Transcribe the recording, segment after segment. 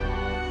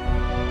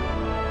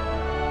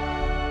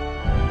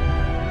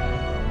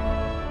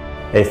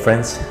Hey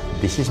friends,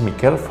 this is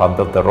Mikel,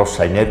 founder of the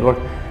Rosary Network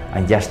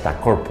and just a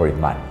corporate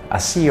man, a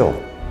CEO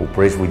who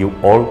prays with you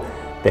all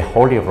the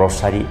Holy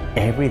Rosary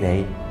every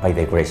day by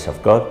the grace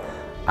of God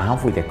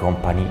and with the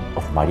company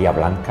of Maria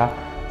Blanca,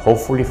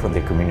 hopefully from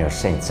the Communion of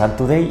Saints. And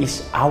today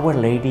is Our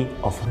Lady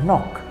of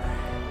Knock,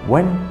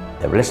 when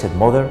the Blessed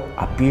Mother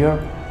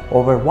appeared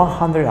over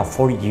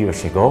 140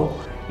 years ago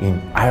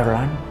in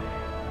Ireland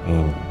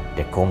in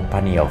the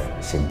company of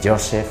St.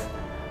 Joseph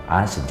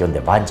and St. John the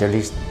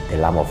Evangelist, the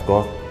Lamb of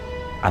God,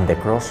 and the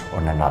cross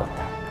on an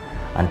altar.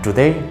 And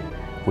today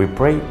we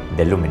pray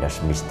the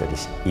Luminous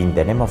mysteries in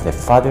the name of the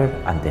Father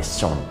and the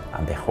Son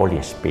and the Holy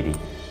Spirit.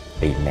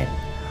 Amen.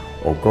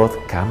 O God,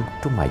 come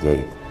to my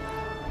aid.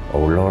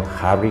 O Lord,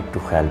 hurry to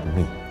help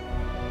me.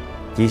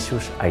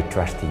 Jesus, I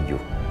trust in you.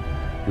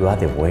 You are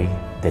the way,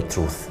 the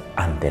truth,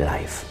 and the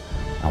life.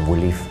 And we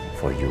live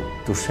for you,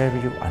 to serve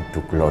you and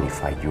to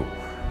glorify you.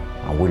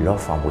 And we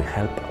love and we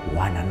help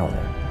one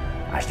another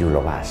as you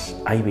love us.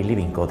 I believe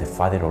in God the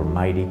Father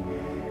Almighty,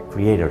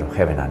 Creator of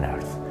heaven and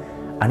earth,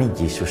 and in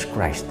Jesus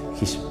Christ,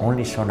 His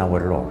only Son,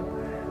 our Lord,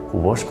 who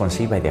was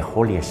conceived by the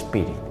Holy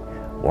Spirit,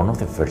 born of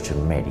the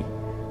Virgin Mary,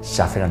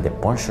 suffered under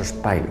Pontius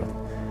Pilate,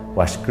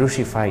 was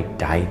crucified,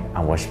 died,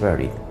 and was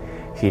buried.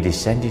 He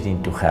descended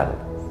into hell.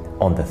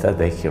 On the third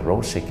day He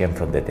rose again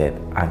from the dead,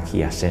 and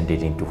He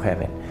ascended into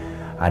heaven,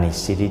 and is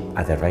seated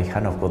at the right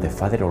hand of God the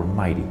Father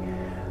Almighty.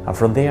 And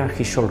from there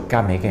He shall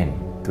come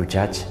again to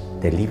judge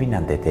the living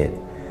and the dead.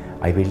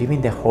 I believe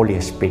in the Holy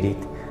Spirit,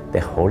 the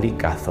Holy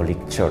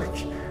Catholic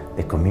Church,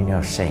 the communion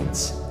of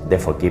saints, the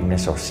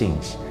forgiveness of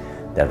sins,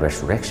 the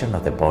resurrection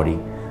of the body,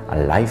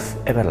 and life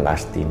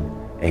everlasting.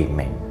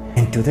 Amen.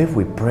 And today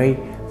we pray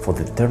for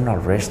the eternal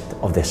rest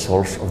of the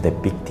souls of the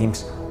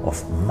victims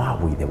of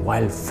Maui, the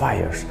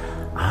wildfires,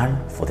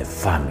 and for the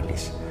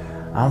families,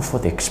 and for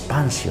the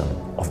expansion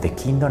of the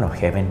kingdom of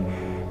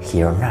heaven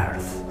here on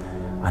earth,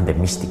 and the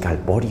mystical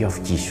body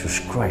of Jesus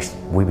Christ.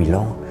 We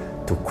belong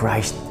to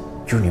Christ's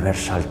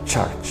universal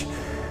church.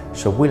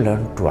 So we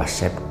learn to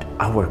accept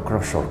our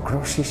cross or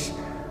crosses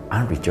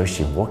and rejoice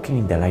in walking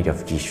in the light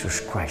of Jesus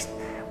Christ.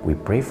 We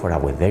pray for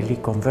our daily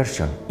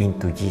conversion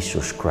into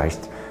Jesus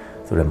Christ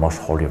through the Most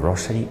Holy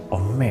Rosary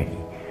of Mary,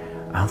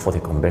 and for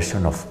the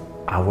conversion of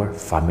our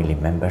family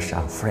members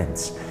and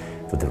friends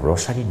through the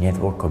Rosary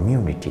Network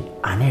community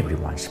and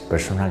everyone's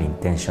personal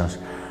intentions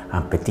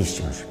and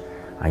petitions.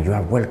 And you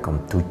are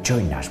welcome to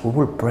join us. We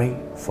will pray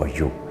for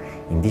you.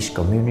 In this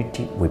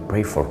community, we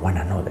pray for one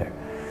another.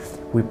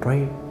 We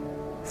pray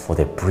for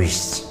the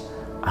priests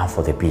and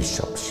for the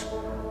bishops,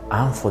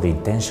 and for the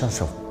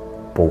intentions of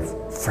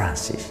Pope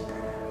Francis,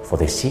 for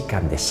the sick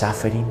and the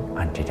suffering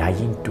and the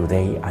dying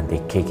today, and the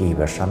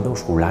caregivers and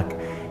those who lack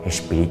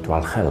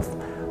spiritual health,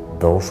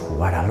 those who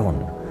are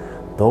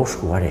alone, those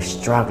who are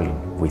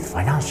struggling with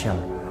financial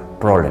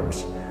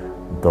problems,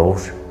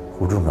 those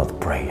who do not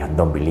pray and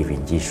don't believe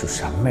in Jesus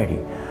and Mary.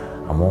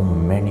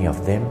 Among many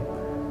of them,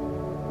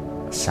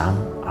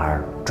 some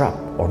are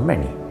trapped, or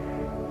many,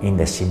 in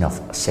the sin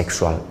of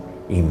sexual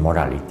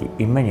immorality,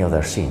 in many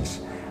other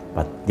sins,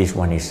 but this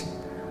one is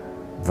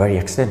very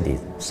extended,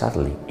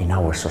 sadly, in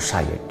our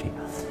society.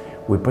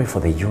 We pray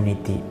for the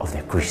unity of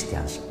the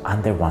Christians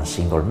under one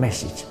single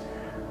message,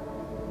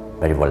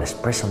 very well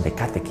expressed on the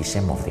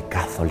Catechism of the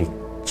Catholic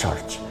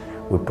Church.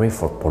 We pray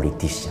for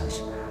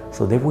politicians,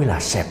 so they will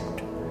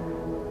accept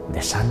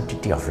the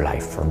sanctity of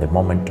life from the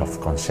moment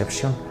of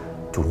conception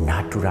to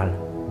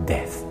natural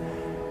death,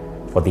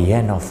 for the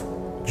end of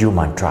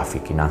human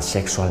trafficking and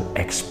sexual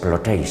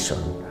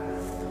exploitation.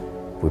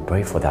 We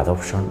pray for the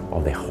adoption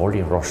of the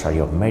Holy Rosary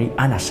of Mary,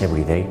 and as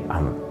every day,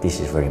 and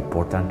this is very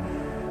important,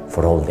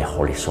 for all the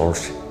holy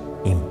souls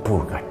in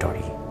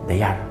purgatory.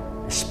 They are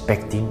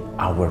expecting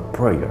our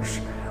prayers.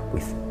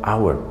 With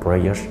our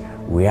prayers,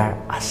 we are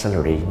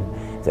accelerating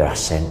their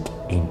ascent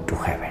into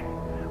heaven.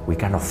 We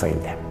cannot fail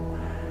them.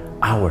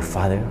 Our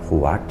Father,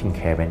 who art in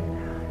heaven,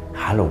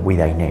 hallowed be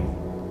thy name.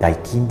 Thy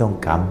kingdom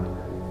come,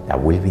 thy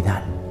will be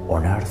done,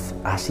 on earth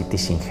as it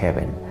is in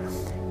heaven.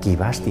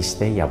 Give us this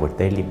day our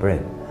daily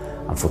bread,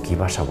 and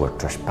forgive us our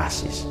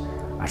trespasses,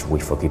 as we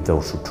forgive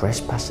those who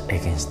trespass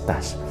against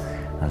us.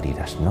 And lead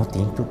us not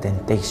into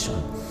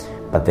temptation,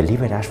 but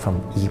deliver us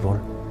from evil.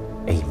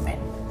 Amen.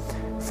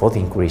 For the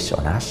increase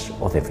on us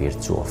of the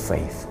virtue of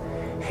faith.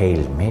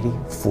 Hail Mary,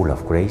 full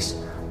of grace,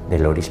 the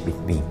Lord is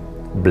with thee.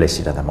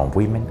 Blessed art among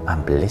women,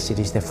 and blessed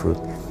is the fruit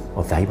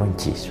of thy womb,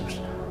 Jesus.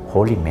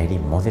 Holy Mary,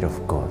 Mother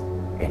of God,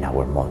 and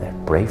our Mother,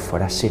 pray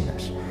for us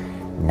sinners,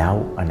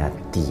 now and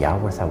at the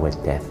hour of our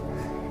death.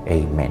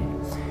 Amen.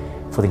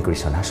 For the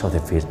increase on us of the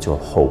virtue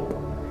of hope.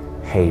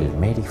 Hail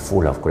Mary,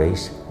 full of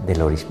grace, the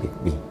Lord is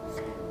with thee.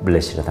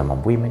 Blessed art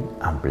among women,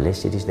 and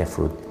blessed is the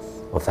fruit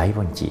of thy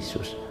womb,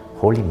 Jesus.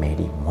 Holy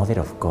Mary, Mother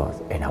of God,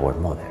 and our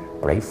Mother,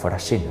 pray for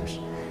us sinners,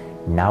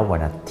 now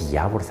and at the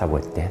hour of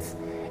our death.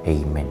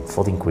 Amen.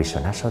 For the increase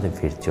on us of the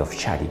virtue of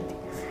charity.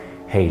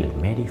 Hail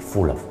Mary,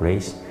 full of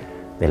grace,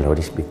 the Lord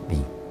is with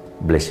thee.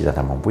 Blessed art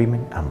among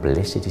women, and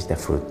blessed is the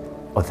fruit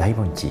of thy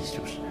womb,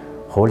 Jesus.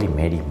 Holy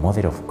Mary,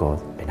 Mother of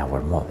God, and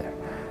our Mother,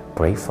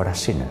 pray for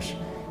us sinners,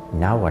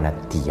 now and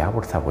at the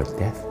hour of our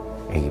death.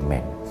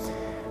 Amen.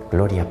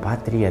 Gloria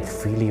Patri et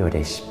Filio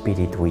et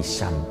Spiritui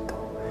Sancto,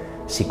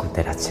 sicut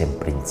erat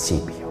semper in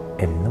principio,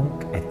 et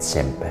nunc et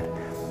semper,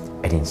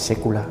 et in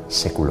saecula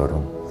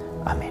saeculorum.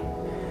 Amen.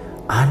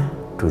 And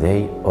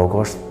today,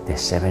 August the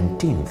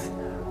 17th,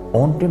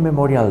 on the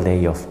memorial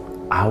day of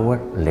Our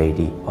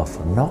Lady of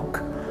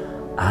Knock,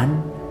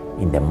 and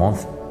in the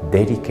month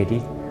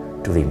dedicated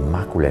to the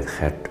Immaculate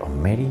Heart of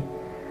Mary,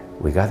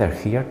 we gather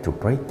here to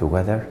pray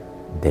together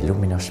the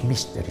luminous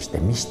mysteries,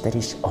 the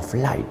mysteries of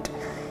light,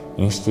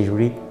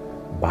 instituted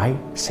by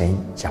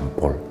Saint John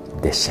Paul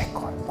II,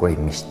 great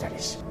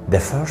mysteries. The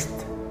first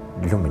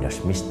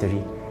luminous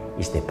mystery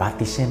is the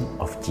baptism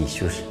of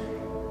Jesus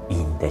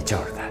in the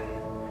Jordan.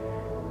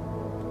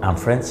 And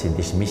friends, in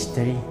this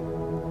mystery,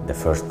 the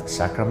first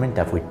sacrament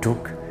that we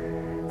took,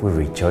 we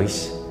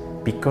rejoice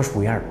because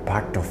we are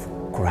part of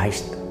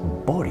Christ's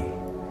body,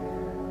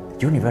 the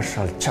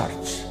universal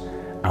church,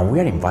 and we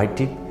are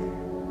invited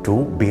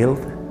to build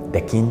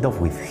the kingdom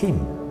with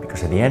Him,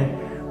 because at the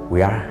end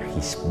we are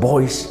His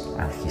voice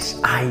and His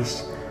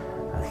eyes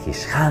and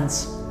His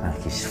hands and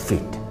His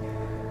feet,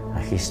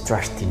 and He's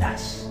trusting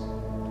us,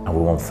 and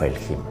we won't fail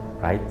Him,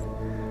 right?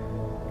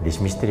 In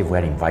this mystery we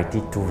are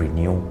invited to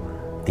renew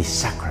this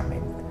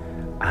sacrament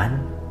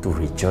and to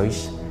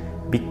rejoice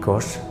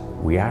because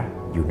we are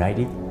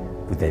united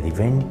with the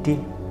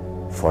divinity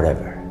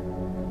forever.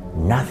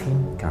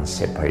 Nothing can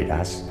separate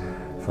us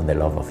from the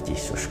love of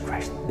Jesus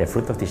Christ. The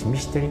fruit of this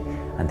mystery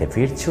and the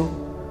virtue,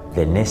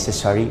 the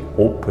necessary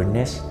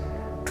openness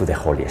to the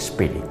Holy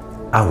Spirit.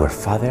 Our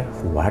Father,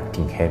 who art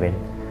in heaven,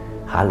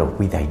 hallowed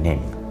be thy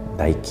name.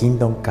 Thy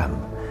kingdom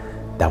come,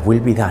 thy will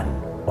be done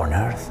on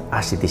earth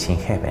as it is in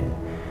heaven.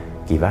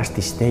 Give us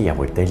this day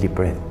our daily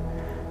bread,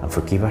 and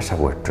forgive us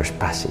our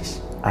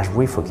trespasses, as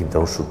we forgive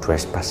those who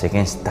trespass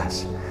against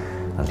us.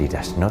 And lead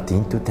us not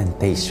into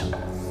temptation,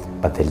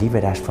 but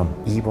deliver us from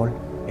evil.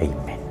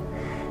 Amen.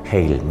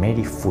 Hail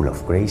Mary, full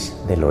of grace,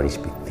 the Lord is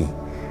with thee.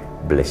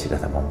 Blessed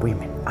art among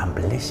women, and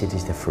blessed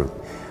is the fruit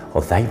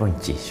of thy womb,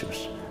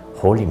 Jesus.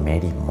 Holy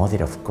Mary,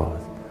 Mother of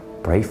God,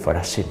 pray for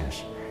us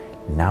sinners,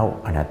 now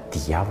and at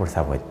the hour of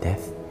our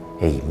death.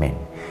 Amen.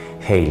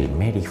 Hail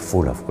Mary,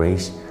 full of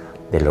grace,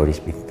 the Lord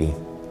is with thee.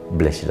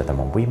 Blessed art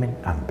among women,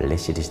 and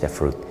blessed is the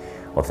fruit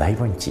of thy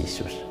womb,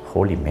 Jesus.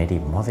 Holy Mary,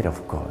 Mother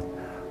of God,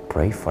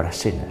 pray for us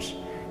sinners,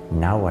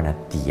 now and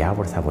at the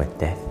hour of our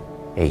death.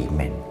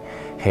 Amen.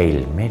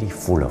 Hail Mary,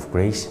 full of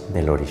grace,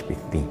 the Lord is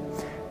with thee.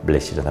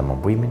 Blessed art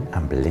among women,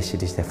 and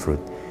blessed is the fruit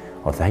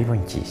of thy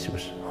womb,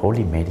 Jesus.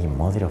 Holy Mary,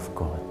 Mother of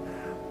God,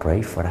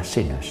 pray for us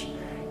sinners,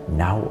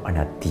 now and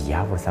at the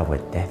hour of our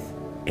death.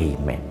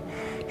 Amen.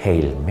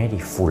 Hail Mary,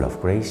 full of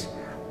grace,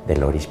 the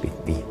Lord is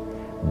with thee.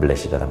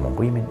 Blessed art among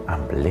women,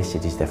 and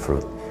blessed is the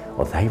fruit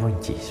of thy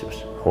womb,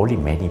 Jesus. Holy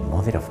Mary,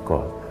 Mother of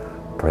God,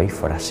 pray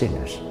for us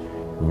sinners,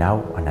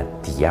 now and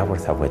at the hour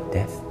of our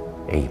death.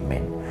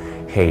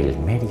 Amen. Hail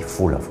Mary,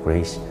 full of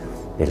grace,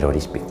 the Lord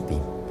is with thee.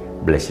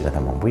 Blessed art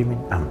among women,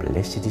 and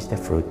blessed is the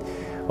fruit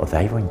of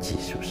thy womb,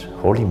 Jesus.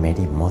 Holy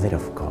Mary, Mother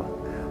of God,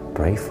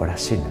 pray for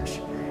us sinners,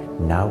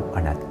 now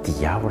and at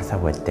the hour of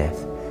our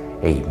death.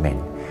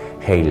 Amen.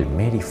 Hail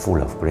Mary,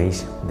 full of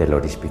grace, the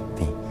Lord is with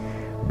thee.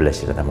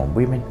 Blessed art among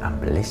women, and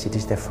blessed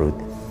is the fruit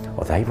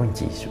of thy womb,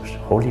 Jesus.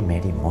 Holy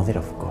Mary, Mother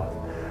of God,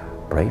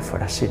 pray for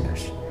us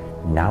sinners,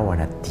 now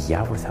and at the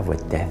hour of our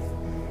death.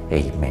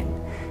 Amen.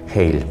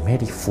 Hail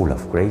Mary, full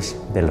of grace,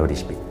 the Lord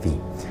is with thee.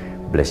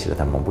 Blessed art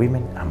among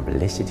women, and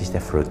blessed is the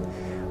fruit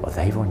of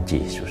thy womb,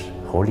 Jesus.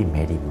 Holy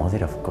Mary,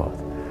 Mother of God,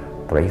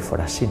 pray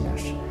for us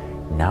sinners,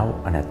 now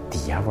and at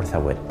the hour of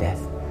our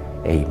death.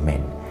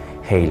 Amen.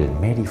 Hail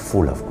Mary,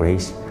 full of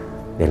grace,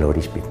 the Lord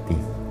is with thee.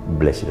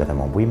 Blessed art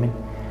among women,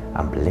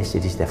 and blessed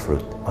is the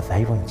fruit of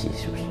thy womb,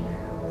 Jesus.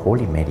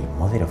 Holy Mary,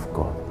 Mother of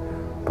God,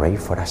 pray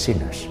for us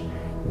sinners,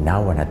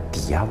 now and at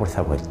the hour of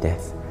our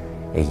death.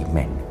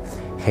 Amen.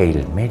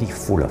 Hail Mary,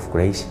 full of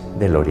grace,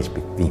 the Lord is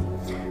with thee.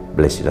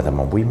 Blessed art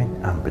among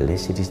women, and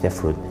blessed is the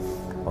fruit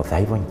of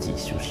thy womb,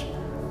 Jesus.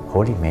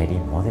 Holy Mary,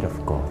 Mother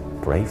of God,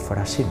 pray for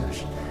us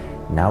sinners,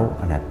 now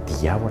and at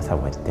the hour of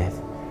our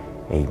death.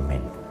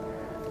 Amen.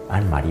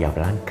 And Maria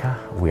Blanca,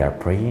 we are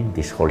praying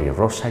this Holy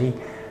Rosary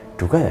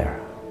together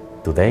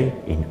today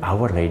in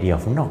Our Lady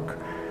of Knock.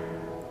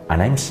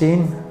 And I'm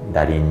seeing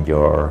that in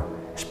your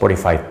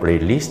Spotify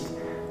playlist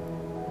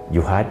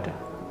you had,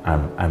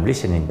 I'm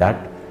listening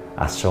that,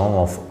 a song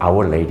of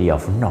Our Lady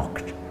of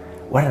Knock.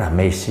 What an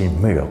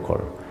amazing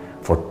miracle.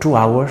 For 2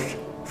 hours,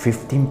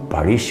 15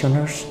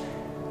 parishioners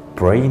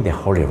praying the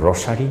Holy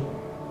Rosary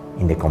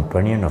in the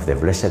companion of the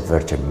Blessed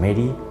Virgin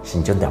Mary,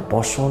 St. John the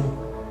Apostle,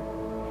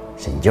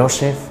 St.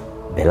 Joseph,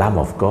 the Lamb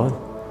of God.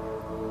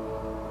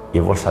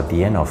 It was at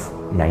the end of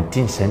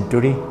 19th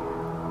century,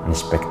 a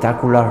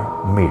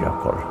spectacular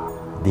miracle.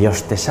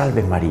 Dios te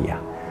salve María,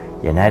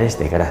 llena eres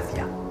de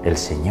gracia, el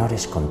Señor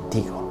es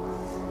contigo.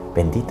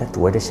 Bendita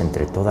tú eres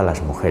entre todas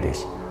las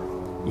mujeres,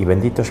 y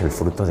bendito es el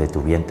fruto de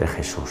tu vientre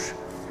Jesús.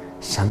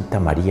 Santa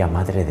María,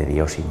 Madre de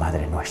Dios y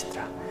Madre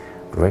nuestra,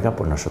 ruega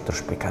por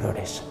nosotros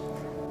pecadores,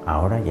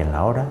 ahora y en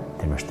la hora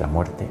de nuestra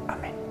muerte.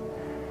 Amén.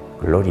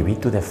 Glory be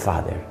to the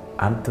Father,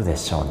 and to the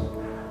Son,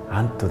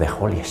 and to the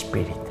Holy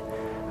Spirit,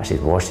 as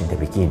it was in the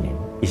beginning,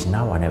 is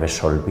now, and ever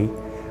shall be,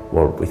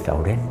 world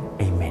without end.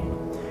 Amen.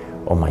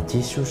 O my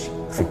Jesus,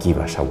 forgive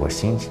us our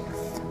sins,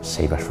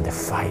 save us from the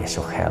fires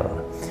of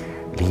hell,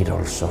 lead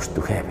all souls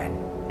to heaven,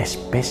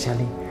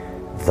 especially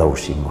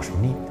those in most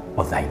need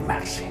of thy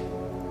mercy.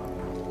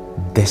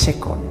 The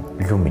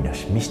second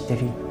luminous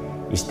mystery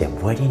is the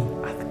wedding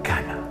at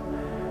Cana.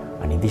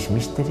 And in this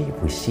mystery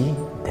we see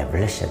the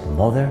Blessed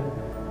Mother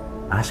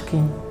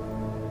asking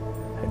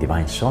her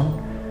Divine Son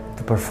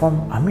to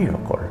perform a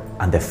miracle.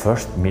 And the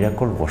first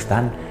miracle was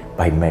done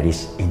by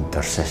Mary's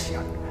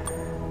intercession.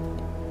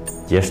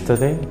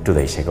 Yesterday, 2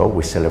 days ago,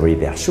 we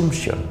celebrated the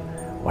Assumption,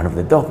 one of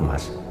the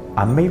dogmas.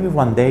 And maybe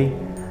one day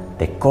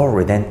the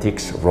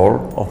co-redemptrix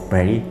role of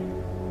Mary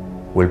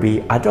will be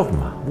a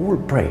dogma. We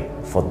will pray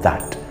for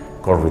that.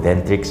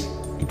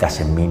 Co-redemptrix, it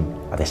doesn't mean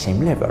at the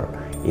same level.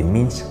 It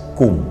means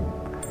cum,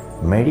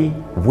 Mary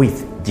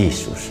with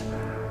Jesus,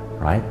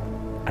 right?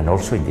 And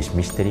also in this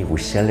mystery we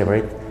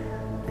celebrate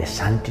the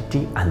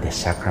sanctity and the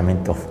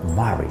sacrament of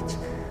marriage,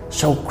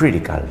 so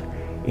critical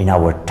in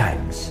our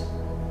times.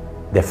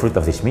 The fruit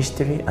of this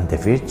mystery and the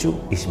virtue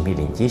is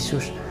meeting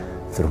Jesus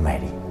through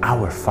Mary.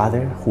 Our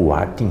Father, who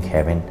art in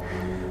heaven,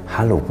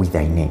 hallowed be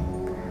thy name.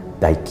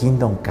 Thy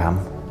kingdom come,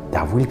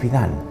 thy will be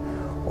done,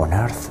 on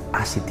earth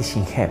as it is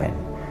in heaven.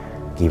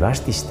 Give us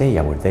this day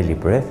our daily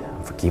bread,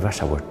 and forgive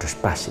us our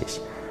trespasses,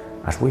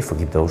 as we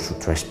forgive those who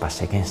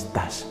trespass against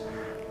us.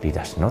 Lead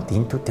us not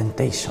into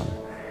temptation,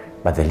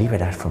 but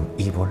deliver us from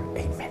evil.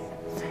 Amen.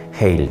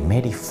 Hail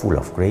Mary, full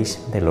of grace,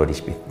 the Lord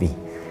is with thee.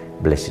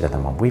 Blessed art thou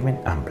among women,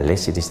 and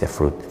blessed is the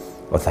fruit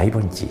of thy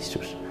womb,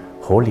 Jesus.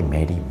 Holy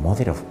Mary,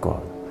 Mother of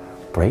God,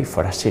 pray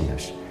for us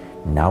sinners,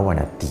 now and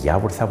at the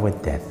hour of our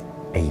death.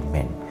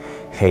 Amen.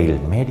 Hail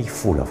Mary,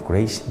 full of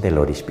grace, the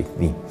Lord is with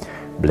thee.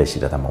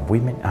 Blessed art thou among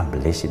women, and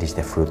blessed is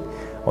the fruit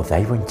of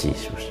thy womb,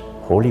 Jesus.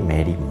 Holy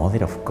Mary,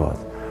 Mother of God,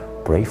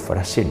 pray for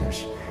us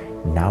sinners,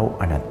 now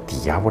and at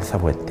the hour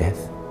of our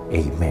death.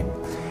 Amen.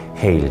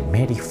 Hail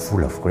Mary,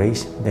 full of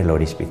grace, the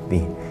Lord is with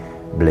thee.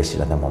 Blessed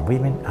art thou among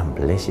women, and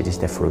blessed is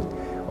the fruit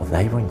of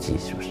thy womb,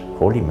 Jesus.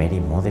 Holy Mary,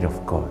 Mother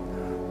of God,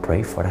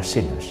 pray for us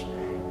sinners,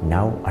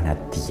 now and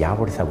at the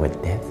hour of our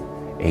death.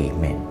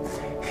 Amen.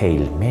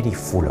 Hail Mary,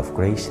 full of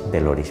grace,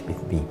 the Lord is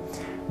with thee.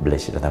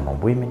 Blessed art thou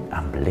among women,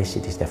 and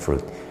blessed is the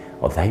fruit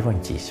of thy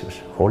womb, Jesus.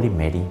 Holy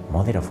Mary,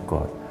 Mother of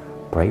God,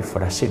 pray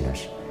for us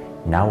sinners,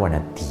 now and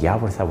at the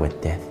hour of our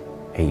death.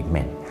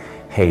 Amen.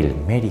 Hail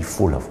Mary,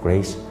 full of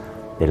grace,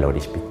 the Lord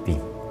is with thee.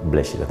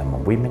 Blessed art thou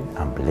among women,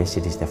 and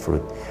blessed is the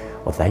fruit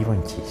of thy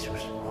womb,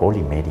 Jesus.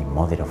 Holy Mary,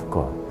 Mother of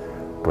God,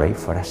 pray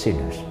for us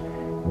sinners,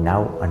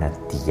 now and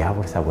at the hour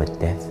of our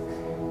death.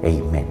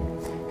 Amen.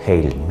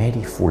 Hail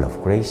Mary, full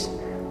of grace,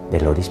 the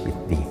Lord is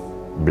with thee.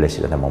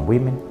 Blessed art thou among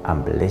women,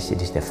 and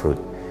blessed is the fruit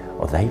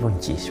of thy womb,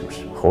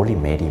 Jesus. Holy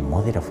Mary,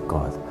 Mother of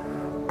God,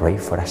 pray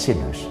for us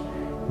sinners,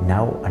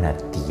 now and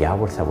at the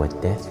hour of our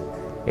death.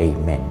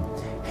 Amen.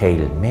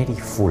 Hail Mary,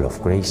 full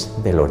of grace,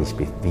 the Lord is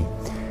with thee.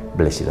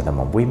 Blessed art thou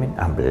among women,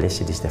 and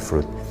blessed is the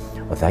fruit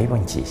of thy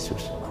womb,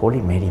 Jesus.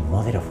 Holy Mary,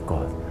 Mother of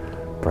God,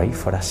 pray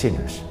for us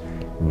sinners,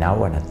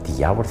 now and at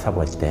the hour of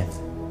our death.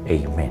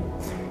 Amen.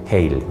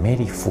 Hail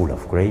Mary, full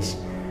of grace,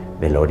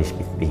 the Lord is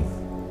with thee.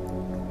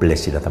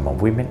 Blessed art thou among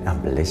women,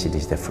 and blessed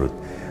is the fruit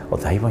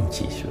of thy womb,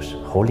 Jesus.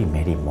 Holy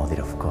Mary,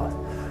 Mother of God,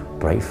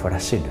 pray for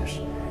us sinners,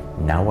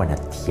 now and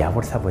at the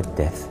hour of our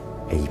death.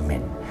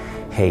 Amen.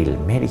 Hail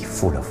Mary,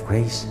 full of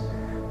grace,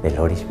 the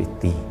Lord is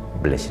with thee.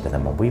 Blessed art thou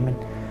among women,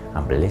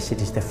 and blessed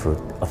is the fruit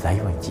of thy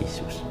womb,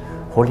 Jesus.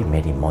 Holy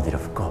Mary, Mother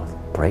of God,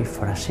 pray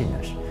for us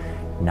sinners,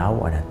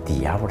 now and at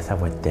the hour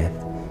of our death.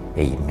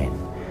 Amen.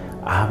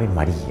 Ave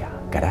Maria,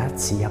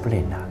 gratia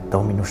plena,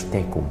 Dominus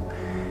tecum,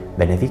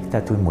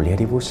 benedicta tui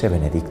mulieribus, et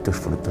benedictus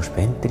fructus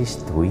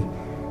ventris tui,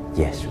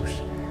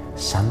 Jesus.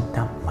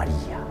 Santa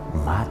Maria,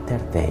 Mater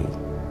Dei,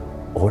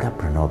 ora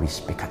pro nobis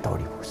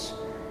peccatoribus,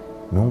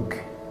 nunc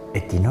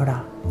et in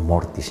hora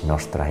mortis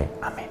nostrae.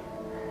 Amen.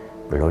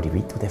 Glory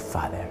be to the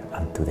Father,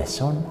 and to the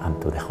Son,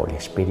 and to the Holy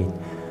Spirit,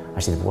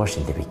 as it was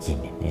in the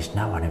beginning, is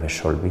now, and ever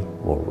shall be,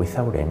 world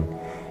without end.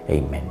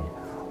 Amen.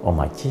 O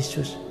my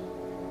Jesus,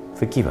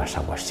 forgive us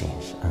our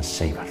sins, and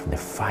save us from the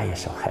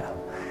fires of hell.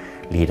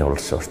 Lead all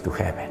souls to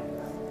heaven,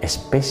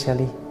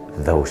 especially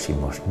those in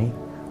most need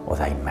of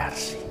thy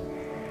mercy.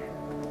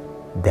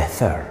 The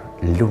third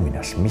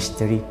luminous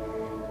mystery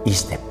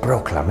is the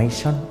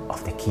proclamation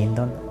of the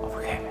kingdom of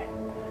heaven.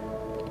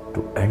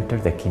 To enter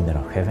the kingdom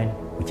of heaven,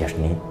 we just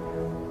need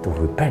to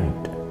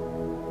repent,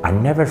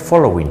 and never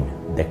following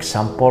the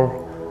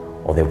example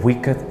of the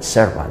wicked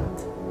servant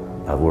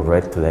that we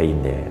read today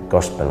in the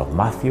Gospel of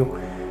Matthew,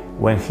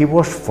 when he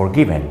was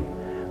forgiven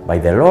by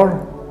the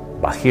Lord,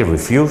 but he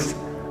refused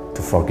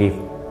to forgive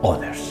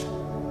others.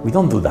 We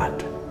don't do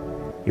that.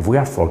 If we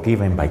are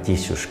forgiven by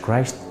Jesus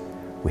Christ,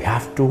 we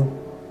have to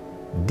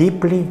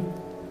deeply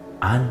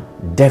and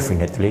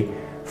definitely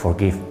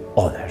forgive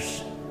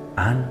others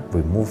and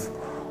remove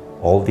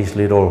all these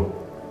little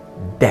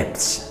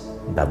debts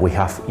that we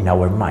have in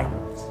our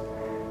minds.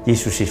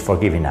 Jesus is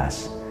forgiving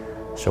us.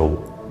 So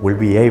we'll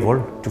be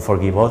able to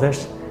forgive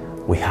others.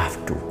 We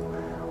have to.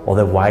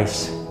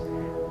 Otherwise,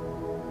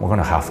 we're going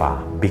to have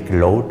a big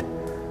load,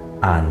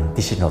 and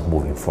this is not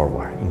moving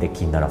forward in the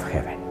kingdom of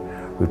heaven.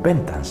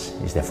 Repentance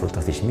is the fruit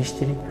of this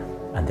mystery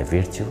and the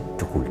virtue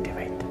to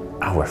cultivate.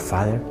 Our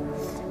Father,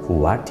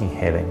 who art in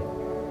heaven,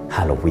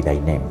 hallowed be thy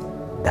name.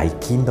 Thy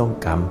kingdom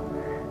come,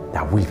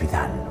 thy will be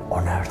done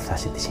on earth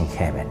as it is in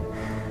heaven.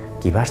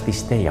 Give us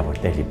this day our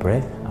daily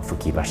bread, and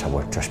forgive us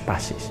our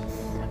trespasses,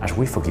 as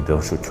we forgive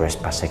those who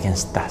trespass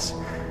against us.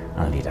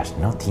 And lead us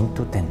not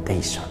into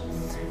temptation,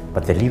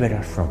 but deliver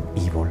us from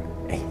evil.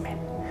 Amen.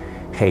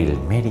 Hail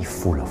Mary,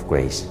 full of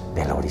grace,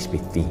 the Lord is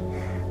with thee.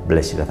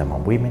 Blessed art thou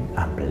among women,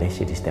 and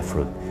blessed is the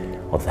fruit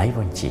of thy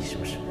womb,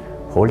 Jesus.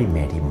 Holy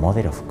Mary,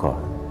 Mother of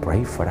God,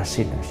 pray for us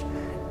sinners,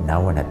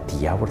 now and at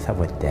the hour of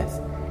our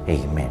death.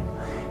 Amen.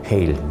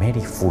 Hail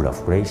Mary, full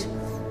of grace,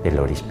 the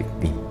Lord is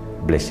with thee.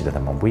 Blessed art thou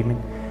among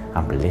women,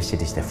 and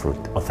blessed is the fruit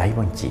of thy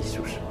womb,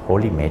 Jesus.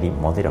 Holy Mary,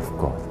 Mother of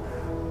God,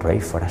 pray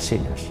for us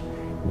sinners,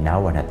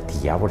 now and at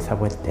the hour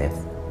of our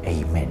death.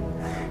 Amen.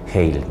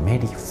 Hail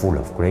Mary, full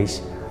of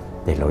grace,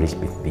 the Lord is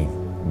with thee.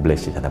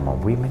 Blessed art thou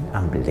among women,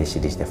 and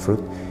blessed is the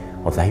fruit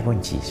of thy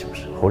womb,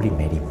 Jesus. Holy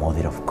Mary,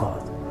 Mother of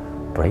God,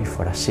 pray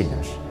for us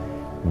sinners,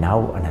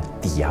 now and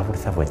at the hour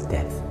of our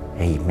death.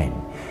 Amen.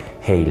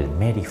 Hail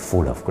Mary,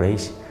 full of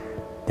grace,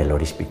 the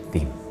Lord is with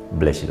thee.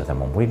 Blessed art thou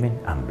among women,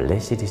 and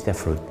blessed is the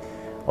fruit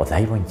of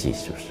thy womb,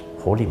 Jesus.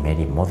 Holy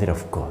Mary, Mother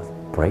of God,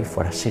 pray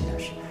for us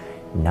sinners,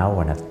 now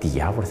and at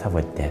the hour of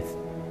our death.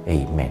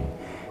 Amen.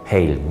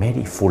 Hail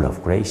Mary, full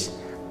of grace,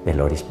 the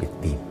Lord is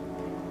with thee.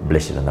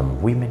 Blessed art thou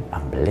among women,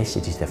 and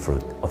blessed is the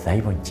fruit of thy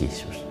womb,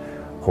 Jesus.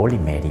 Holy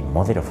Mary,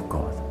 Mother of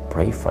God,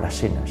 pray for us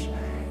sinners,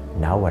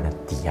 now and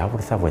at the hour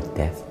of our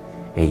death.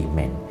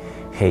 Amen.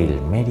 Hail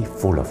Mary,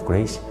 full of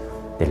grace,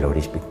 the Lord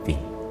is with thee.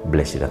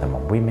 Blessed art thou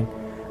among women,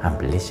 and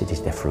blessed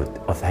is the fruit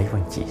of thy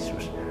womb,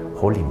 Jesus.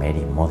 Holy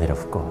Mary, Mother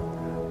of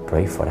God,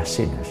 pray for us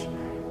sinners,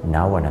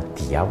 now and at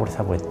the hour of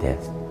our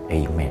death.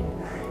 Amen.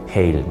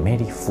 Hail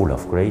Mary, full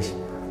of grace,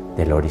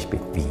 the Lord is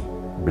with thee.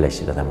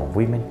 Blessed art thou among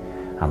women,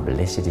 and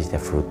blessed is the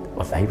fruit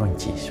of thy womb,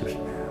 Jesus.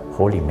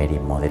 Holy Mary,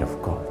 Mother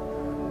of God,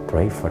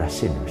 pray for us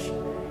sinners,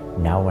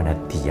 now and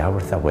at the hour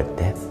of our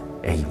death.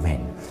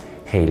 Amen.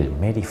 Hail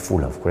Mary,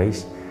 full of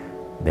grace,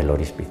 the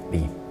Lord is with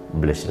thee.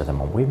 Blessed art thou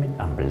among women,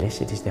 and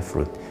blessed is the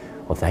fruit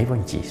of thy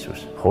womb,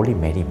 Jesus. Holy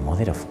Mary,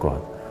 Mother of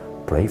God,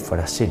 pray for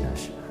us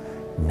sinners,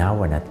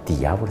 now and at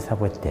the hour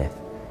of our death.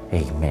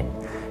 Amen.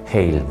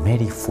 Hail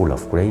Mary, full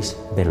of grace,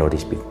 the Lord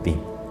is with thee.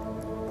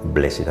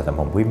 Blessed art thou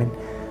among women,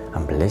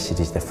 and blessed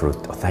is the fruit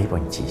of thy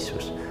womb,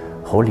 Jesus.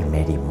 Holy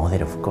Mary,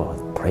 Mother of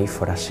God, pray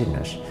for us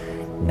sinners,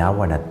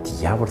 now and at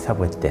the hour of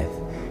our death.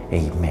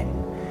 Amen.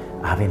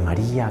 Ave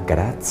Maria,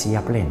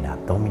 gratia plena,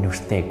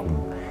 Dominus tecum,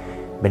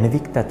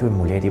 benedicta tu in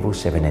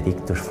mulieribus, et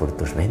benedictus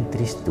fructus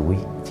ventris tui,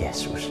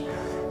 Iesus.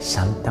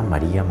 Santa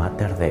Maria,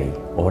 Mater Dei,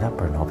 ora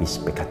pro nobis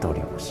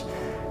peccatoribus,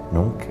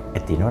 nunc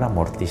et in hora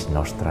mortis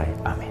nostrae.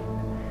 Amen.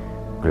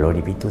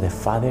 Glory be to the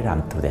Father,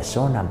 and to the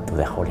Son, and to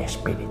the Holy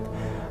Spirit,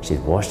 as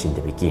it was in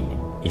the beginning,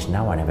 is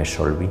now, and ever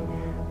shall be,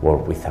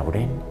 world without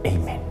end.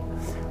 Amen.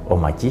 O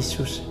my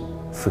Jesus,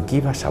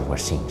 forgive us our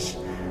sins,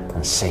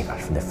 and save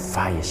us from the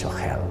fires of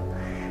hell.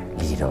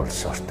 Lead all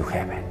souls to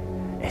heaven,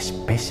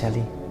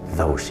 especially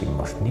those in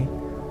most need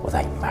of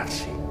thy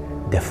mercy.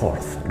 The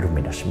fourth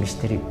luminous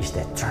mystery is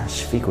the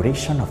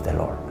transfiguration of the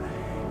Lord,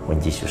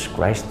 when Jesus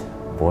Christ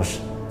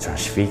was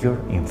transfigured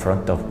in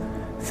front of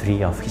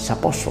 3 of his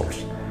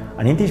apostles.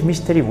 And in this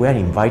mystery we are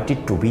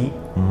invited to be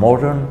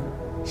modern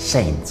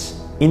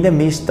saints in the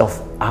midst of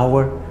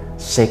our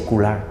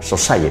secular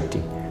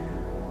society.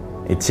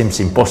 It seems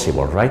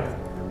impossible, right?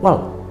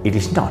 Well, it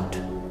is not.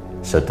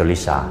 Certainly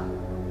it's a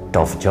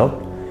tough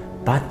job,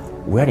 but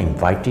we are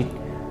invited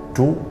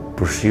to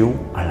pursue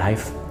a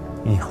life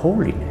in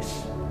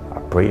holiness, a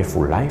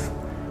prayerful life,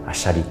 a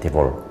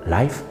charitable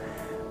life,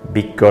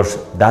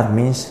 because that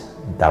means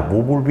that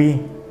we will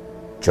be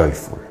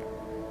joyful.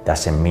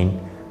 Doesn't mean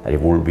that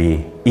it will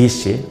be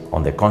easy.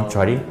 On the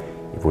contrary,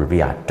 it will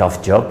be a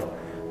tough job,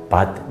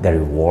 but the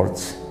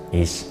rewards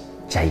is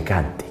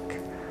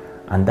gigantic.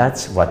 And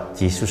that's what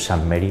Jesus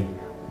and Mary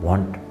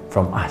want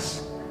from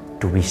us,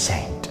 to be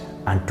saint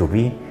and to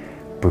be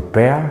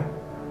prepared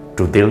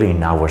to deal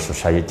in our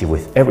society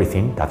with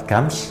everything that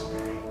comes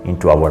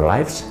into our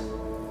lives,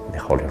 the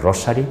Holy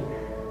Rosary,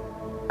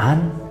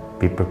 and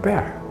be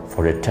prepared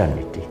for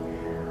eternity,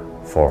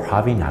 for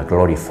having a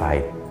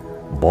glorified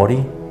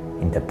body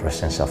in the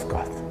presence of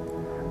God.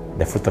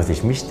 The fruit of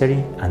this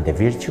mystery and the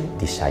virtue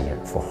desire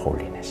for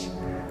holiness.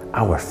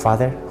 Our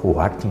Father, who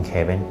art in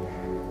heaven,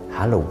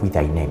 hallowed be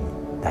thy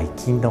name. Thy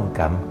kingdom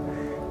come,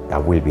 thy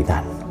will be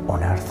done,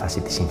 on earth as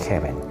it is in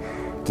heaven.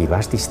 Give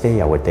us this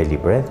day our daily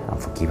bread, and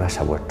forgive us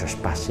our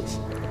trespasses,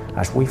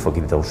 as we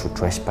forgive those who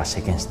trespass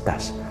against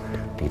us.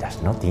 Lead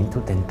us not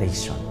into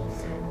temptation,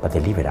 but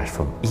deliver us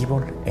from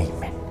evil.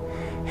 Amen.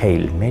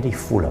 Hail Mary,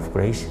 full of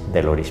grace,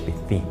 the Lord is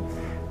with thee.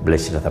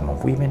 Blessed art thou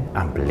among women,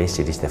 and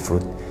blessed is the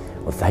fruit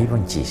of thy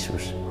born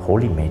Jesus.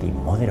 Holy Mary,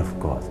 Mother of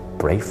God,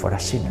 pray for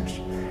us sinners,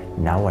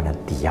 now and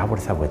at the hour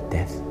of our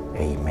death.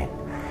 Amen.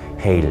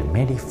 Hail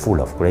Mary,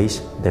 full of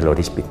grace, the Lord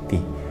is with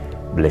thee.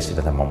 Blessed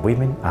art thou among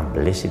women, and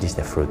blessed is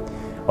the fruit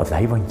of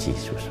thy born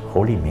Jesus.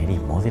 Holy Mary,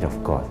 Mother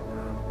of God,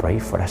 pray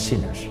for us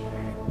sinners,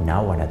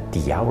 now and at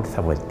the hour of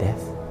our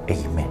death.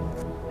 Amen.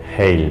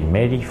 Hail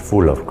Mary,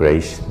 full of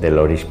grace, the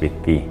Lord is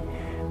with thee.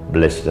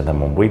 Blessed art thou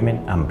among women,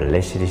 and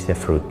blessed is the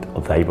fruit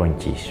of thy born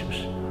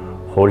Jesus.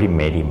 Holy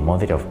Mary,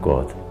 Mother of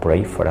God,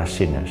 pray for us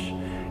sinners,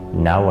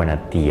 now and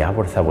at the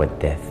hour of our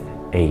death.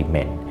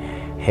 Amen.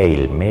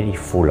 Hail Mary,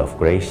 full of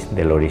grace,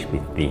 the Lord is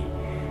with thee.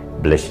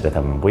 Blessed art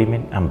thou among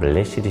women, and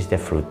blessed is the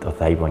fruit of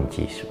thy born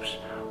Jesus.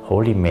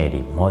 Holy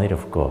Mary, Mother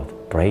of God,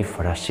 pray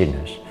for us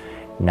sinners,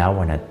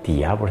 now and at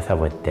the hour of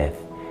our death.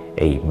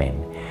 Amen.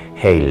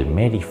 Hail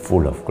Mary,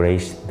 full of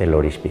grace, the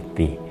Lord is with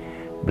thee.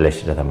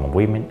 Blessed art thou among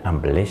women,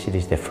 and blessed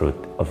is the fruit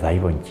of thy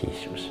born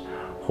Jesus.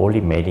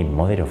 Holy Mary,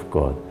 Mother of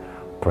God,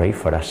 pray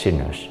for us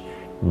sinners,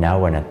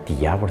 now and at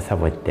the hour of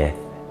our death.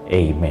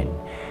 Amen.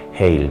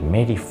 Hail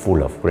Mary,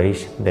 full of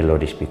grace, the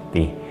Lord is with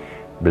thee.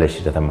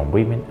 Blessed art thou among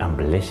women, and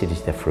blessed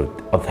is the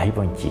fruit of thy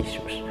born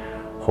Jesus.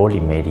 Holy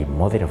Mary,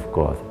 Mother of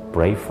God,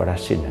 pray for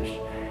us sinners,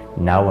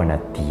 now and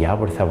at the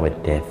hour of our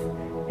death.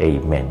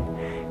 Amen.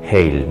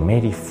 Hail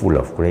Mary, full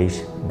of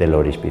grace, the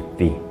Lord is with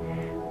thee.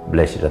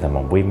 Blessed art thou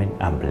among women,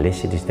 and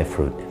blessed is the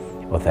fruit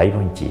of thy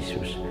born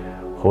Jesus.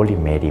 Holy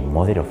Mary,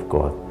 Mother of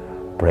God,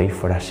 pray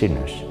for us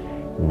sinners,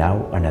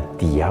 now and at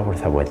the hour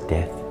of our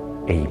death.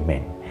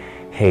 Amen.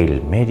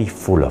 Hail Mary,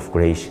 full of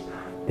grace,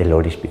 the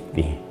Lord is with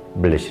thee.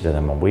 Blessed art thou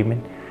among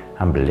women,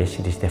 and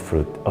blessed is the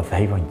fruit of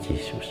thy born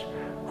Jesus.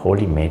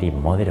 Holy Mary,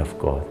 Mother of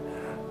God,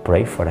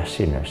 pray for us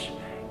sinners,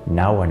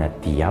 now and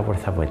at the hour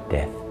of our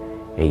death.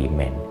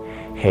 Amen.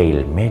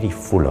 Hail Mary,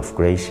 full of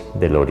grace,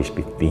 the Lord is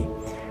with thee.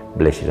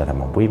 Blessed art thou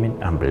among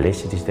women, and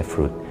blessed is the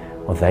fruit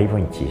of thy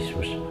born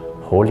Jesus.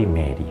 Holy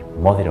Mary,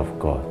 Mother of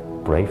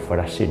God, pray for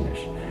us sinners,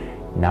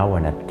 now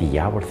and at the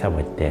hour of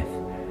our death.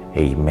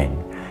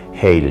 Amen.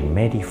 Hail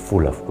Mary,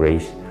 full of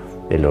grace,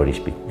 the Lord is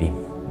with thee.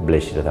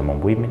 Blessed art thou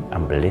among women,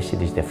 and blessed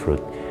is the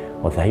fruit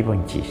of thy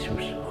born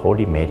Jesus.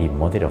 Holy Mary,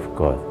 Mother of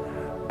God,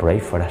 pray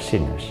for us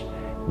sinners,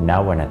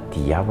 now and at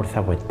the hour of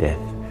our death.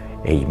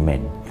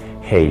 Amen.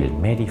 Hail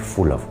Mary,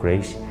 full of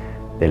grace,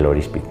 the Lord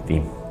is with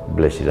thee.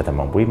 Blessed art thou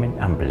among women,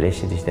 and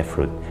blessed is the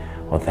fruit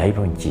of thy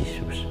born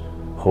Jesus.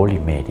 Holy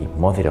Mary,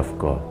 Mother of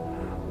God,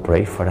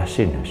 pray for us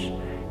sinners,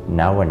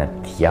 now and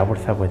at the hour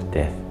of our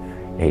death.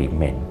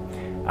 Amen.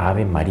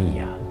 Ave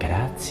Maria,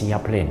 gratia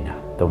plena,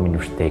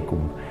 Dominus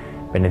tecum,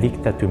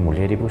 benedicta tui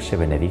mulieribus, et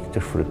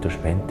benedictus fructus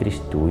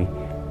ventris tui,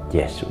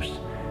 Iesus.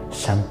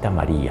 Santa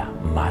Maria,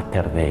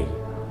 Mater Dei,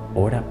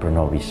 ora pro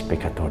nobis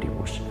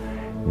peccatoribus,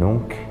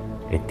 nunc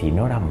et in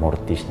hora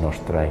mortis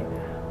nostrae.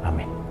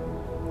 Amen.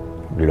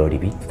 Glory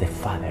be to the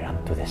Father,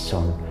 and to the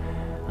Son,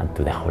 and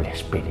to the Holy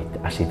Spirit,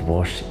 as it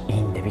was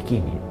in the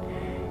beginning,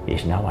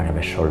 is now, and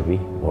ever shall be,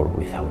 world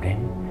without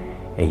end.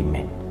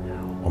 Amen.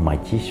 O my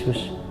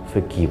Jesus,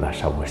 forgive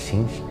us our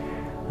sins,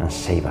 and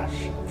save us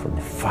from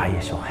the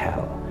fires of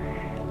hell.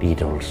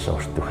 Lead all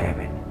souls to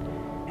heaven,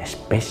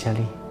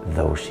 especially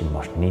those in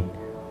most need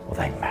of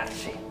thy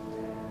mercy.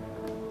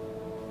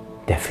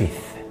 The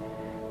fifth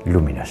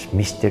luminous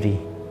mystery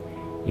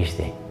is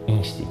the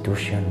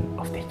institution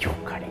of the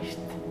Eucharist.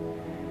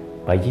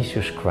 By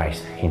Jesus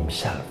Christ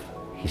himself,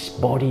 his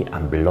body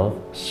and blood,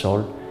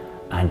 soul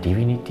and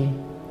divinity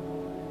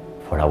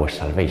for our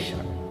salvation.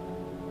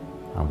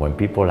 And when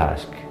people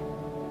ask,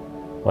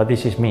 what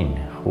does this mean?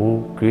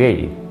 Who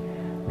created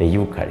the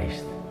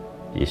Eucharist?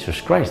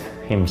 Jesus Christ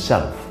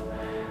himself.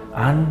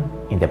 And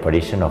in the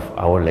apparition of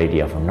Our Lady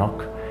of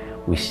Knock,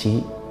 we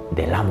see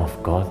the Lamb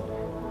of God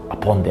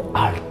upon the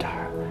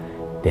altar,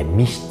 the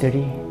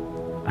mystery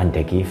and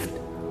the gift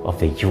of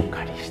the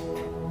Eucharist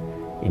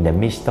in the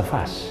midst of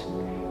us,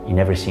 in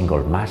every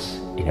single Mass,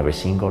 in every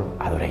single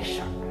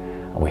adoration.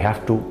 And we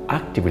have to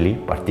actively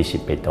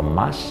participate on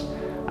Mass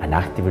and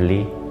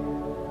actively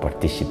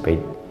participate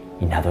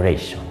in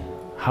adoration.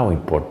 How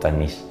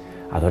important is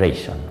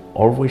adoration?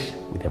 Always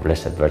with the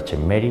Blessed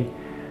Virgin Mary,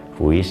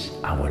 who is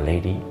Our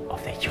Lady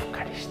of the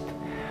Eucharist.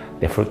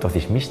 The fruit of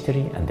this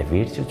mystery and the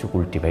virtue to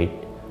cultivate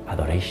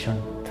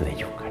adoration to the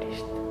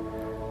Eucharist.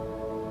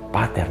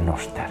 Pater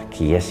noster,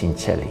 qui es in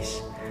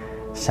celis,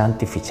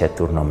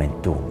 sanctificetur nomen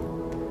tuum,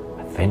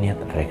 adveniat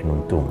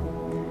regnum tuum,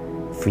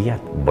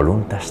 fiat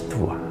voluntas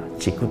tua,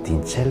 sicut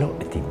in cielo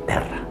et in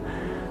terra.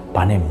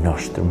 Panem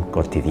nostrum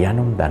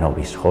quotidianum da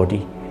nobis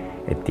hodie,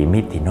 et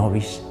dimitti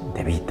nobis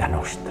de vita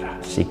nostra,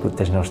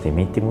 sicut es nos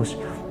dimittimus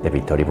de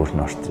vitoribus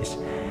nostris,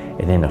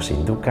 et ne nos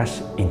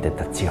inducas in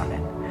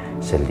tentationem,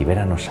 sed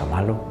libera nos a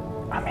malo.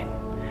 Amen.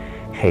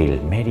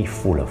 Hail Mary,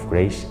 full of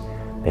grace,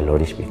 the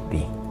Lord is with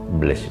thee.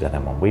 Blessed art thou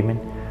among women,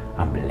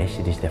 and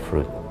blessed is the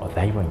fruit of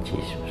thy womb,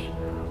 Jesus.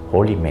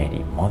 Holy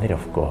Mary, Mother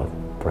of God,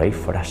 pray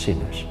for us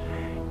sinners,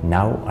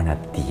 now and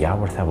at the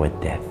hour of our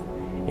death.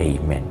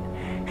 Amen.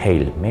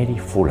 Hail Mary,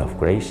 full of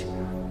grace,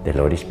 the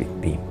Lord is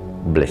with thee.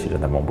 Blessed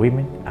art thou among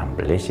women, and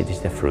blessed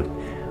is the fruit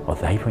O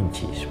thy born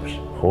Jesus.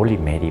 Holy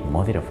Mary,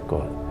 Mother of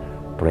God,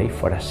 pray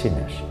for us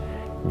sinners,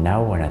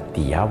 now and at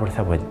the hour of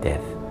our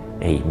death.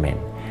 Amen.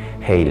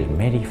 Hail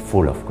Mary,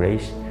 full of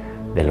grace,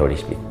 the Lord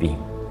is with thee.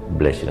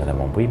 Blessed art thou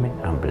among women,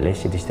 and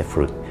blessed is the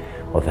fruit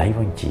of thy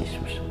womb,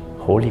 Jesus.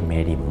 Holy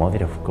Mary,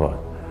 Mother of God,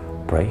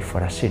 pray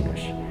for us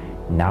sinners,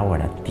 now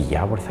and at the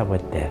hour of our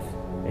death.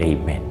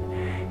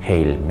 Amen.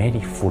 Hail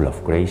Mary, full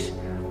of grace,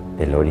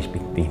 the Lord is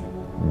with thee.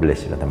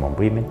 Blessed art thou among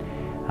women,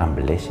 and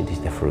blessed is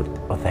the fruit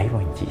of thy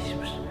womb,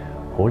 Jesus.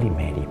 Holy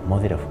Mary,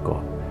 Mother of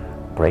God,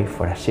 pray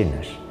for us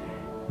sinners,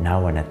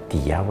 now and at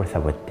the hour of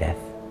our death.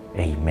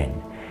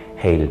 Amen.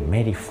 Hail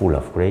Mary, full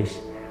of grace,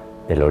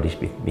 the Lord is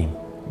with thee.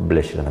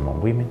 Blessed art thou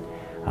among women,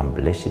 and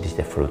blessed is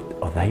the fruit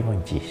of thy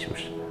womb,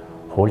 Jesus.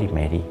 Holy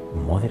Mary,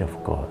 Mother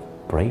of God,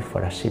 pray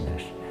for us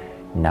sinners,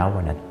 now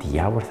and at the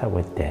hour of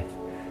our death.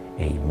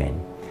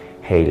 Amen.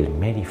 Hail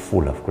Mary,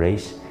 full of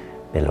grace,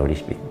 the Lord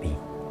is with thee.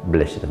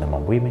 Blessed art thou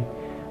among women,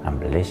 and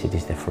blessed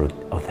is the fruit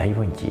of thy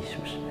womb,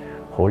 Jesus.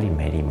 Holy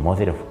Mary,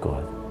 Mother of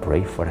God,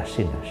 pray for us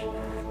sinners,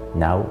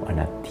 now and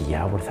at the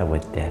hour of our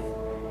death.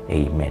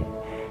 Amen.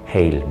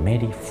 Hail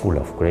Mary, full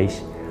of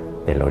grace,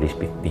 the Lord is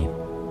with thee.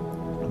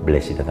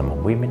 Blessed art thou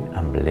among women,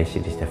 and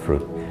blessed is the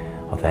fruit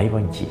of thy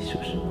womb,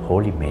 Jesus.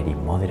 Holy Mary,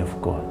 Mother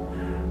of God,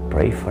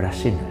 pray for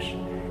us sinners,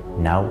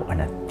 now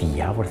and at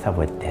the hour of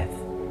our death.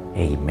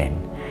 Amen.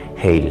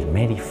 Hail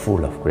Mary,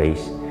 full of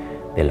grace,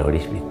 the Lord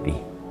is with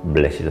thee.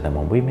 Blessed art thou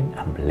among women,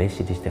 and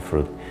blessed is the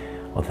fruit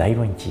of thy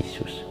womb,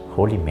 Jesus.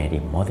 Holy Mary,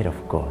 Mother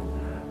of God,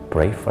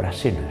 pray for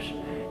us sinners,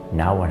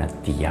 now and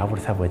at the hour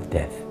of our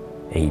death.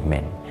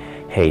 Amen.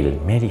 Hail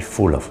Mary,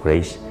 full of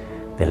grace,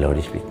 the Lord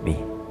is with thee.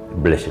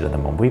 Blessed art thou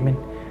among women,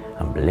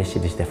 and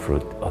blessed is the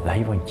fruit of thy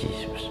womb,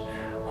 Jesus.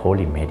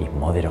 Holy Mary,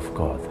 Mother of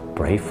God,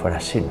 pray for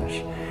us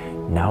sinners,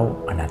 now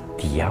and at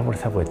the hour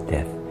of our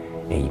death.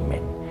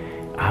 Amen.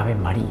 Ave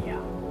Maria,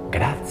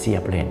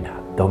 gratia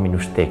plena,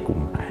 Dominus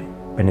tecum,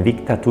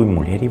 benedicta tu in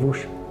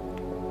mulieribus,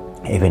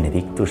 e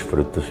benedictus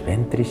fructus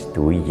ventris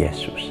tui,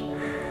 Iesus.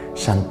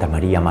 Santa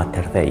Maria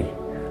Mater Dei,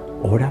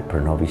 ora pro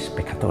nobis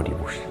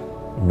peccatoribus,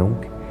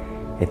 nunc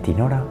et in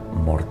hora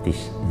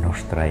mortis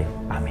nostrae.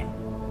 Amen.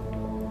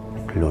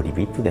 Glory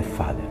be to the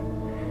Father,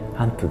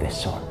 and to the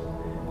Son,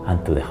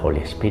 and to the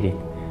Holy Spirit,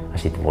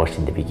 as it was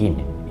in the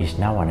beginning, is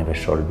now, and ever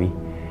shall be,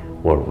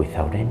 world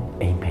without end.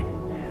 Amen.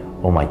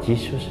 O my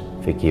Jesus,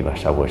 forgive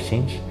us our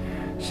sins,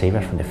 save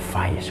us from the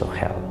fires of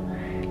hell,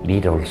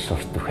 lead all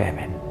souls to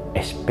heaven,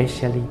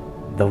 especially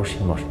those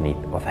in most need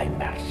of thy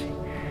mercy.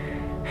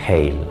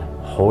 Hail,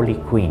 Holy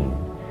Queen,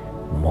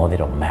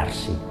 Mother of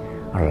mercy,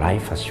 our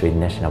life and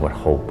sweetness and our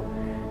hope.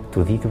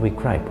 To thee do we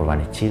cry, poor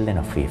banished children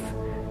of Eve.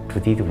 To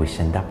thee do we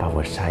send up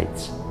our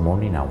sighs,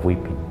 mourning and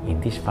weeping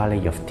in this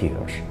valley of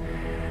tears.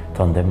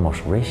 Turn them,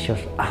 most gracious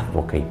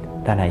Advocate,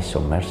 thine eyes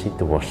of mercy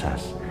towards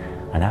us,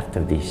 and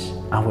after this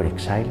our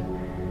exile,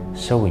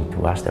 sow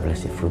into us the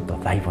blessed fruit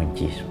of thy womb,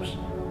 Jesus.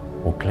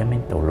 O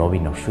clement, O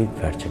loving, O sweet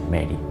Virgin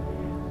Mary,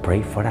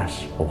 pray for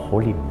us, O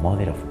Holy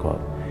Mother of God,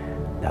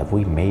 that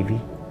we may be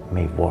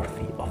made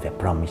worthy of the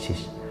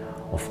promises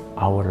of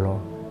our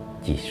Lord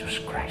Jesus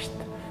Christ.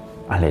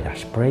 And let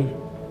us pray.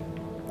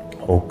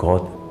 O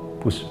God,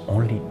 whose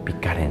only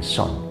begotten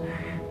Son,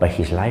 by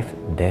his life,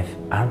 death,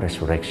 and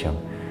resurrection,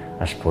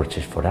 has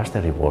purchased for us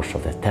the rewards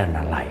of the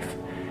eternal life,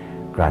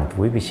 grant,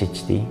 we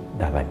beseech thee,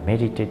 that by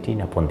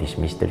meditating upon these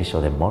mysteries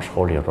of the most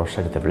holy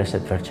Rosary of the Blessed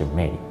Virgin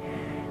Mary,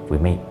 we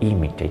may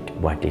imitate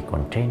what they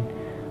contain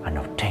and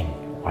obtain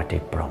what they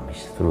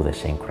promise, through the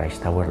same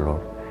Christ our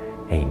Lord.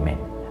 Amen.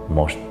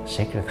 Most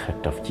Sacred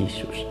Heart of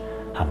Jesus,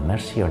 have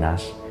mercy on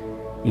us.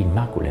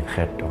 Immaculate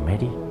Heart of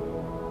Mary,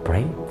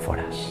 pray for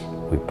us.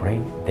 We pray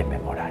the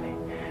Memorare.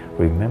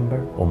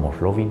 Remember, O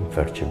most loving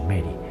Virgin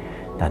Mary,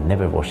 that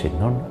never was it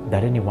known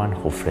that anyone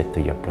who fled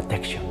to your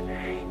protection,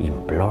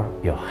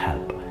 implored your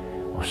help,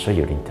 or sought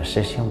your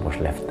intercession was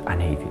left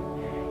unaided.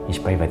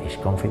 Inspired by this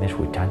confidence,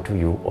 we turn to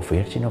you, O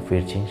Virgin of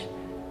Virgins,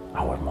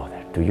 our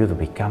Mother. To you do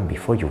we come,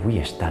 before you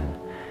we stand,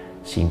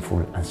 sinful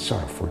and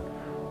sorrowful.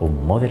 O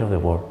Mother of the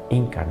Word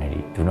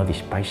incarnate, do not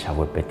despise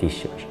our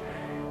petitions,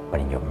 but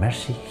in your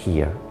mercy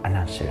hear and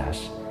answer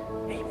us.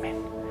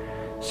 Amen.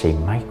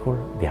 Saint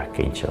Michael, the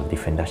Archangel,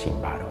 defend us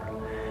in battle.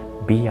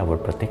 Be our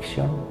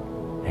protection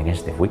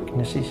against the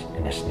weaknesses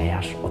and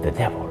snares of the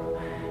devil.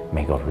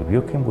 May God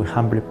rebuke him, we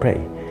humbly pray.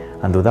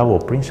 And do thou, O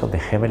Prince of the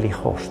heavenly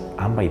host,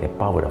 and by the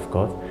power of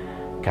God,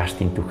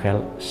 cast into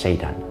hell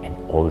Satan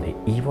and all the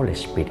evil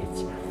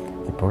spirits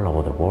who prowl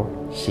about the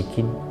world,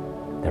 seeking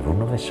the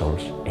ruin of the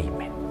souls.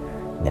 Amen.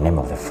 In the name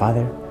of the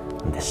Father,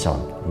 and the Son,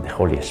 and the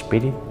Holy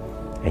Spirit.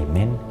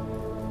 Amen.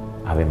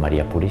 Ave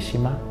Maria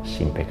Purísima,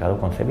 sin pecado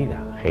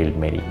concebida. Hail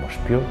Mary, most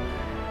pure,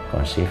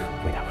 conceived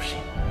without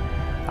sin.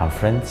 And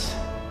friends,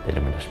 the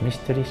Luminous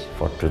Mysteries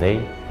for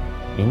today,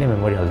 in the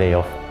Memorial Day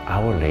of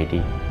Our Lady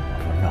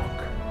of Knock.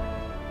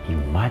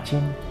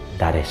 Imagine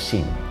that a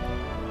scene,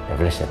 the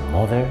Blessed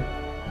Mother,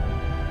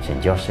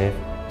 Saint Joseph,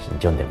 Saint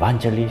John the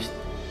Evangelist,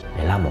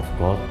 the Lamb of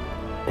God,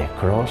 the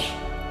cross,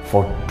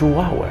 for 2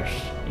 hours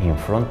in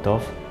front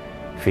of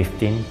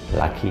 15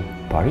 lucky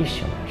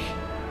parishioners,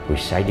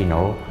 reciting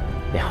all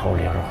the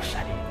Holy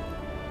Rosary.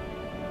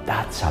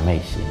 That's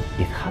amazing.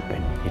 It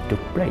happened. It took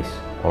place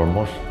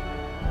almost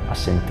a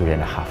century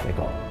and a half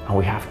ago. And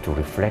we have to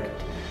reflect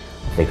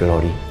the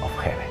glory of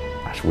heaven,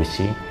 as we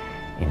see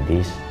in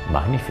this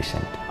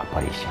magnificent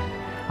apparition.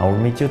 I will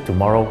meet you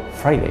tomorrow,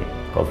 Friday,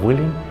 God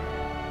willing,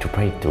 to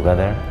pray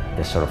together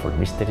the sorrowful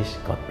mysteries.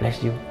 God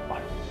bless you.